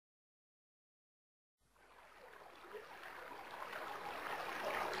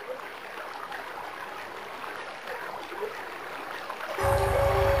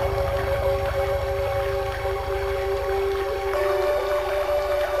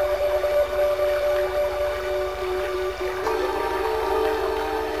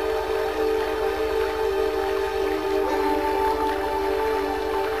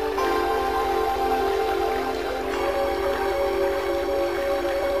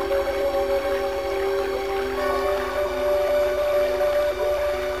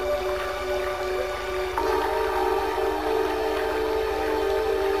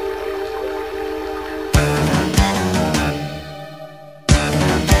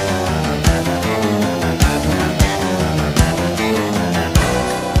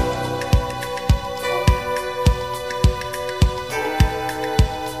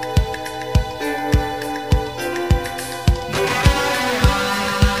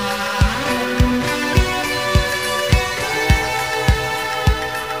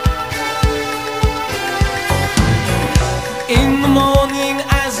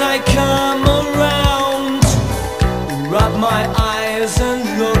eyes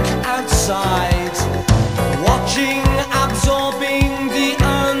and look outside, watching, absorbing the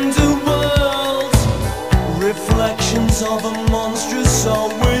underworld, reflections of a monstrous soul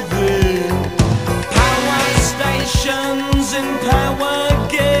within. Power stations and power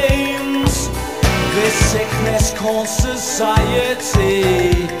games, this sickness called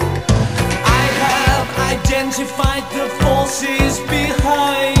society. I have identified the forces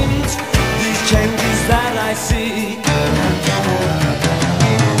behind these changes that I see.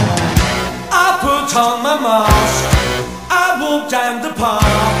 I put on my mask, I walk down the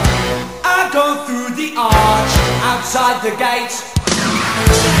path, I go through the arch, outside the gate.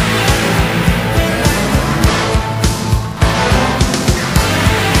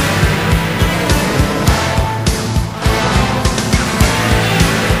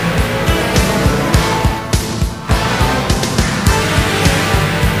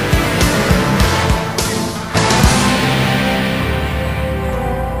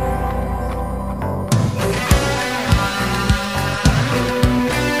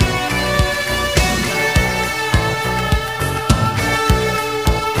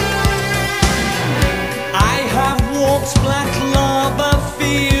 Black lava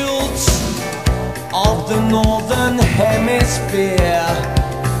fields of the northern hemisphere.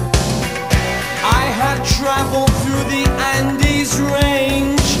 I had traveled through the Andes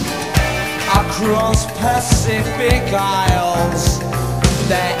range, across Pacific Isles.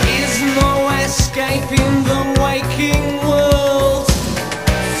 There is no escaping the waking world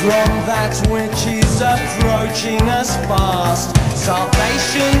from that which is approaching us fast.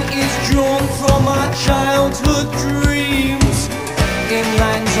 Salvation is drawn from our childhood dreams, in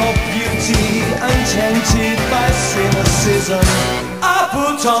lands of beauty untainted by cynicism. I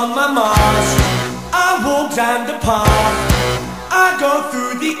put on my mask, I walk down the path, I go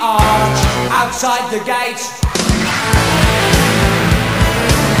through the arch, outside the gate.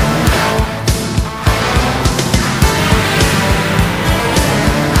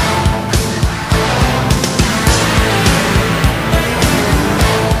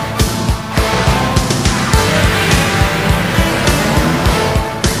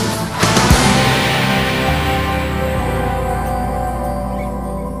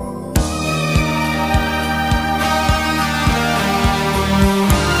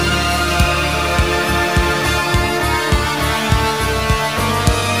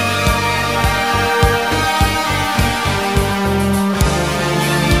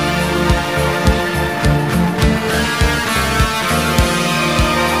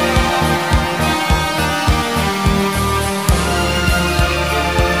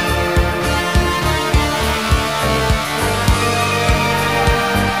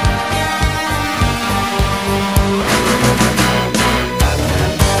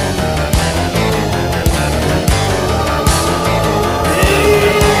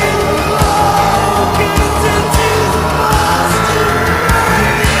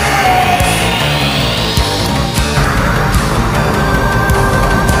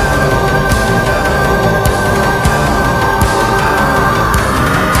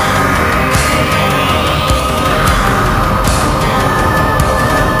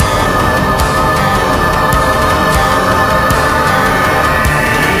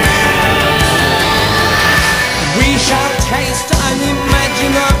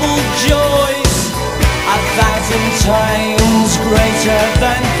 Times greater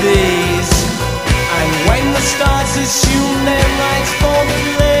than these, and when the stars assume their rightful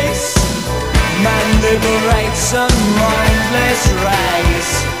place, man liberates a mindless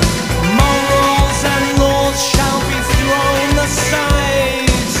race. Morals and laws shall be thrown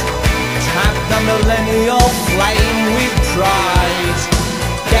aside, tap the millennial flame with pride,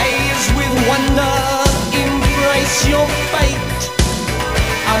 gaze with wonder, embrace your fate.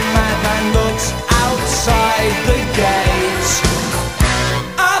 A madman looks outside the gate.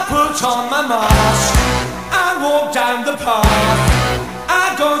 I put on my mask, I walk down the path,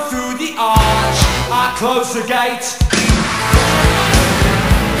 I go through the arch, I close the gate.